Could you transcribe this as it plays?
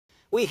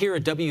We here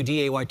at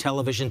WDAY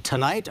Television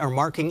tonight are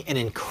marking an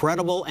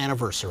incredible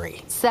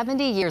anniversary.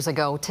 70 years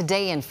ago,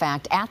 today in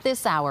fact, at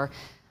this hour,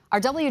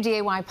 our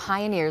WDAY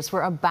pioneers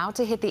were about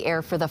to hit the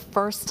air for the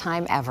first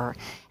time ever.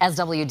 As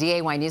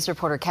WDAY News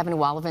reporter Kevin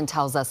Wallivan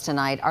tells us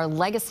tonight, our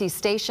legacy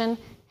station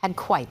had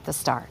quite the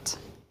start.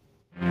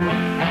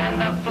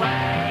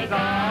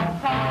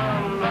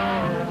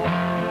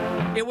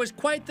 It was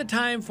quite the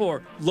time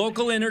for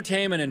local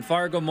entertainment in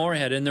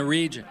Fargo-Moorhead in the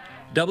region.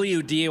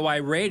 WDAY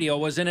radio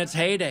was in its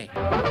heyday,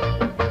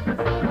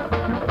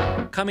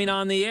 coming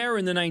on the air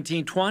in the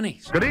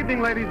 1920s. Good evening,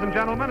 ladies and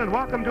gentlemen, and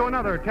welcome to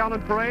another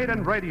Talent Parade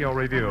and Radio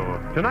Review.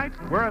 Tonight,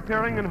 we're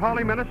appearing in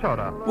Hawley,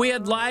 Minnesota. We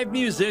had live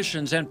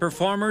musicians and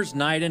performers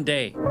night and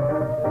day.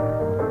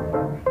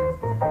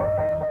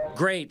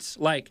 Greats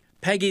like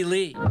Peggy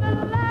Lee,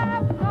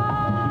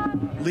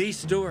 Lee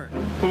Stewart,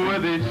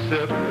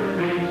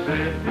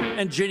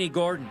 and Ginny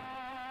Gordon.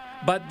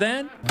 But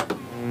then,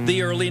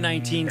 the early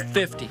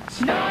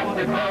 1950s.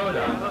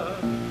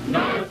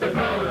 North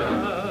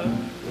Dakota,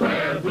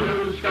 where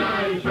blue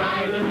skies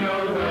riding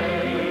your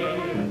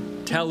way.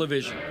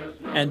 Television.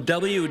 And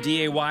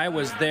WDAY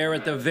was there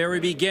at the very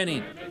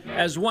beginning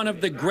as one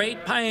of the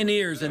great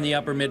pioneers in the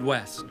upper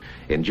Midwest.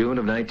 In June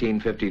of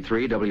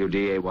 1953,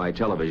 WDAY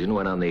Television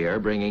went on the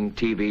air, bringing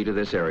TV to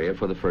this area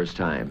for the first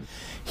time.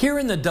 Here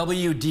in the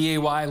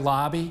WDAY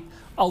lobby,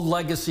 a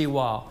legacy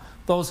wall.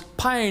 Those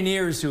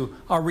pioneers who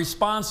are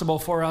responsible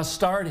for us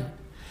starting.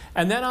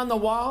 And then on the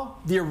wall,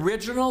 the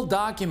original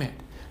document,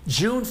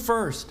 June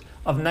 1st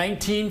of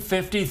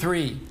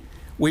 1953.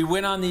 We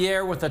went on the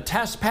air with a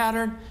test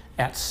pattern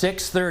at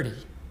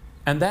 6:30.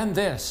 And then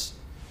this.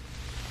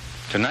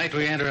 Tonight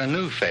we enter a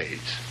new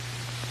phase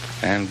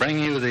and bring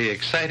you the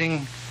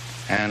exciting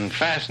and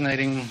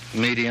fascinating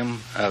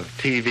medium of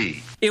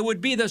TV. It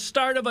would be the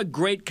start of a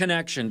great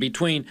connection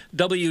between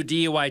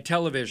WDAY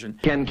Television.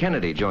 Ken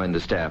Kennedy joined the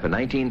staff in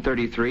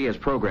 1933 as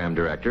program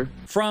director.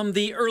 From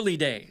the early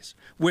days,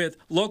 with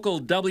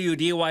local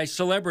WDAY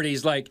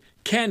celebrities like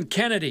Ken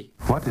Kennedy.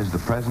 What is the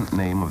present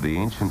name of the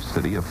ancient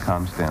city of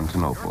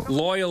Constantinople?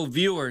 Loyal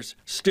viewers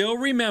still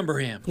remember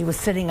him. He was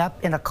sitting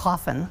up in a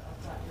coffin,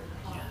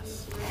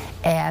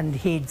 and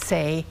he'd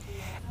say,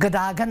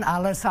 "Godagen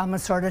allesamen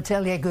sorda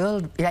till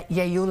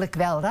julik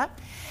velda."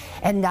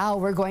 And now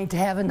we're going to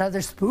have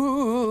another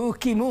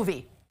spooky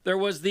movie. There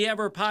was the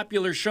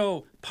ever-popular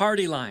show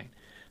Party Line.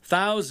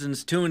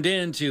 Thousands tuned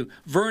in to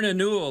Verna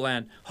Newell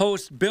and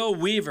host Bill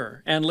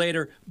Weaver and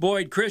later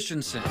Boyd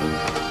Christensen.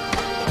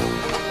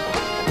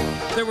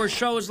 There were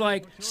shows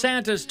like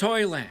Santa's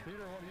Toyland.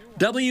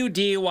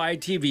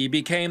 WDAY-TV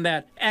became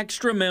that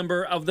extra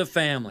member of the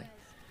family.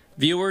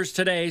 Viewers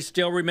today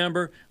still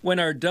remember when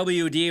our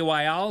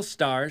WDAY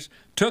All-Stars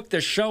took the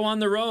show on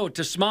the road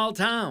to small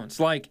towns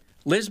like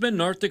Lisbon,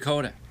 North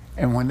Dakota.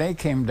 And when they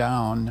came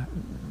down,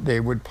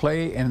 they would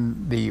play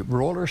in the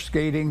roller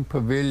skating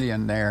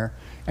pavilion there,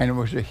 and it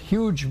was a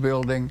huge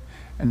building,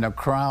 and the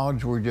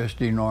crowds were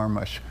just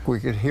enormous.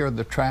 We could hear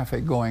the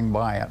traffic going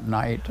by at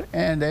night,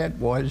 and it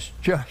was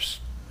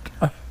just,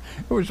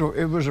 it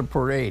was a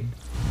parade.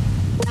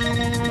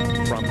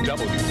 From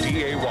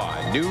WDAY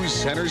News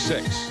Center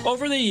 6.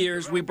 Over the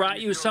years, we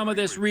brought you some of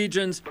this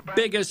region's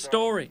biggest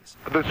stories.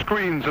 The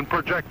screens and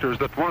projectors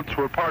that once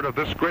were part of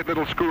this great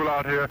little school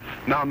out here,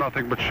 now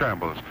nothing but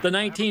shambles. The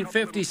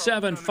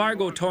 1957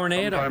 Fargo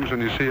tornado. Sometimes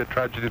when you see a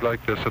tragedy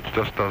like this, it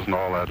just doesn't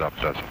all add up,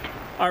 does it?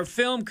 Our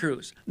film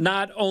crews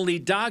not only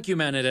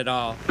documented it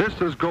all. This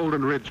is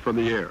Golden Ridge from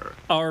the air.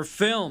 Our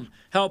film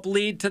helped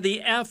lead to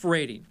the F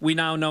rating we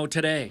now know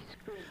today.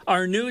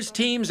 Our news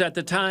teams at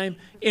the time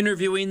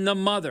interviewing the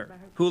mother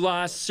who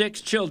lost 6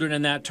 children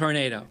in that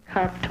tornado.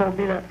 Cop told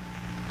me that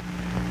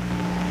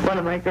one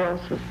of my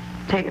girls was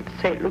taken to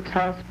St. Luke's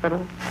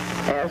Hospital.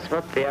 I asked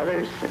what the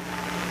others,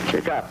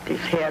 she dropped his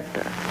head,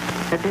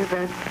 and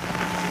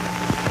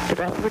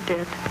they were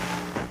dead.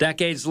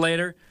 Decades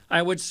later,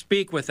 I would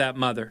speak with that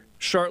mother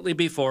shortly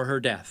before her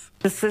death.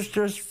 The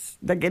sisters,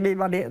 they gave me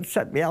money and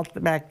sent me out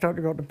the back door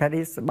to go to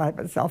Penny's to buy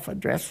myself a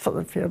dress for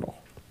the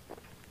funeral,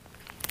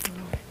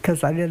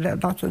 because I didn't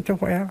have nothing to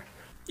wear.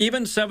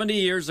 Even 70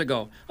 years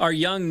ago, our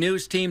young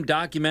news team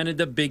documented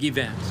the big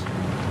events.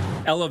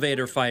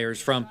 Elevator fires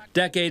from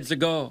decades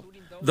ago,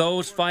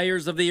 those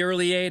fires of the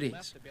early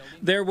 80s.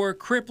 There were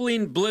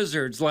crippling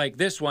blizzards like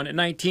this one in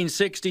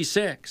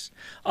 1966,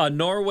 a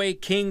Norway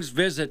king's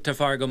visit to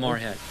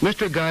Fargo-Moorhead.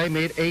 Mr. Guy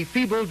made a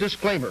feeble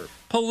disclaimer.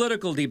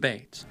 Political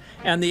debates,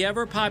 and the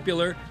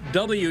ever-popular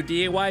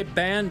WDAY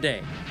Band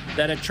Day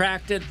that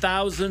attracted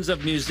thousands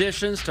of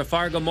musicians to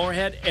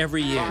Fargo-Moorhead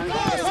every year.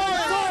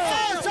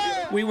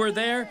 We were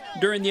there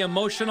during the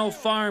emotional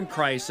farm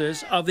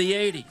crisis of the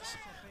 80s,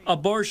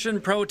 abortion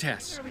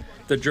protests,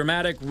 the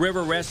dramatic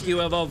river rescue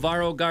of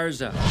Alvaro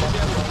Garza.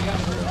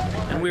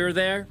 And we were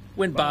there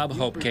when Bob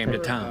Hope came to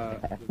town.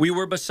 We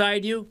were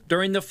beside you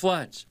during the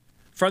floods,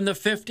 from the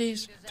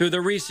 50s through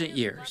the recent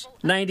years,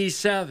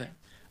 97,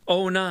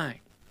 09.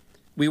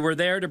 We were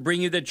there to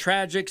bring you the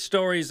tragic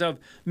stories of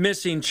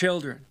missing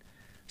children,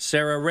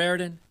 Sarah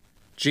Reardon,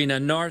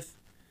 Gina North,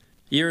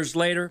 years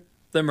later,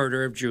 the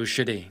murder of Drew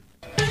Shadeen.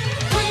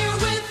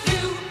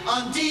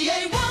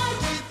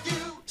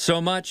 So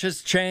much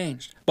has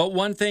changed, but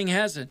one thing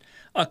hasn't: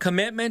 a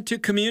commitment to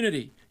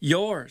community.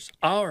 Yours,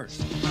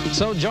 ours.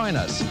 So join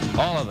us,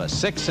 all of us,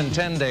 6 and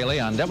 10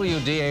 daily on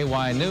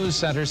WDAY News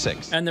Center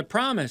 6. And the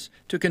promise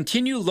to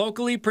continue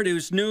locally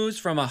produced news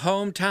from a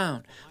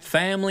hometown,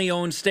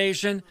 family-owned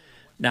station,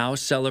 now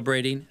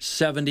celebrating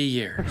 70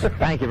 years.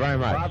 Thank you very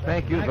much. Bob,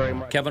 thank you very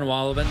much. Kevin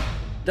Wallivan,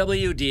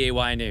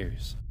 WDAY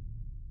News.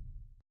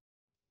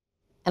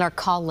 And our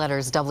call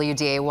letters,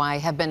 WDAY,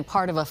 have been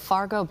part of a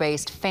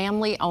Fargo-based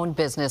family-owned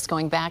business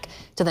going back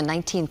to the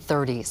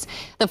 1930s.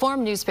 The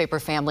Forum newspaper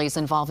families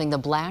involving the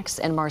Blacks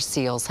and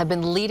Marseilles have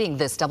been leading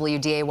this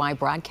WDAY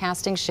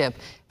broadcasting ship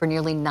for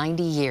nearly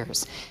 90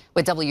 years.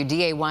 With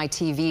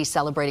WDAY-TV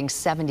celebrating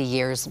 70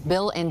 years,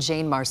 Bill and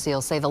Jane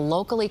Marseilles say the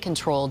locally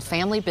controlled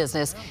family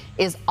business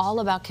is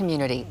all about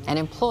community and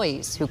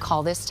employees who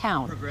call this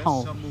town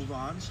home.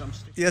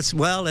 Yes,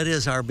 well, it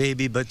is our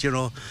baby, but, you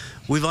know,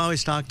 we've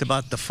always talked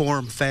about the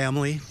Forum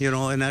family, you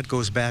know, and that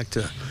goes back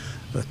to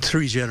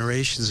 3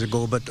 generations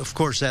ago. But, of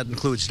course, that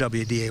includes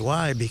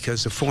WDAY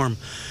because the Forum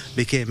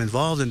became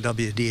involved in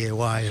WDAY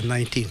in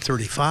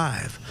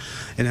 1935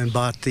 and then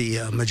bought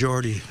the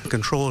majority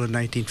control in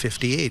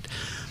 1958.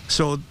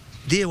 So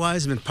DAY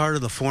has been part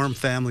of the Forum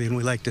family, and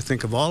we like to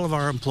think of all of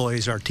our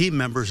employees, our team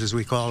members as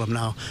we call them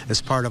now,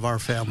 as part of our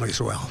family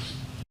as well.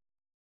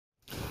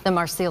 The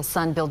Marseilles'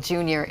 son, Bill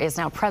Jr., is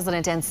now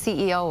president and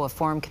CEO of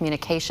Forum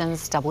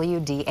Communications,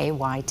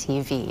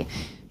 WDAY-TV.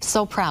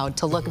 So proud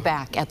to look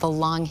back at the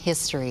long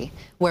history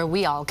where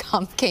we all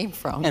came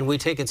from. And we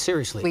take it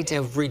seriously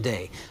every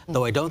day.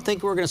 Though I don't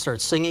think we're going to start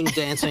singing,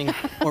 dancing,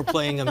 or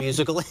playing a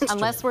musical instrument.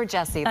 Unless we're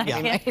Jessie.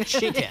 Yeah,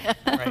 she can.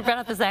 Right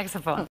out the saxophone.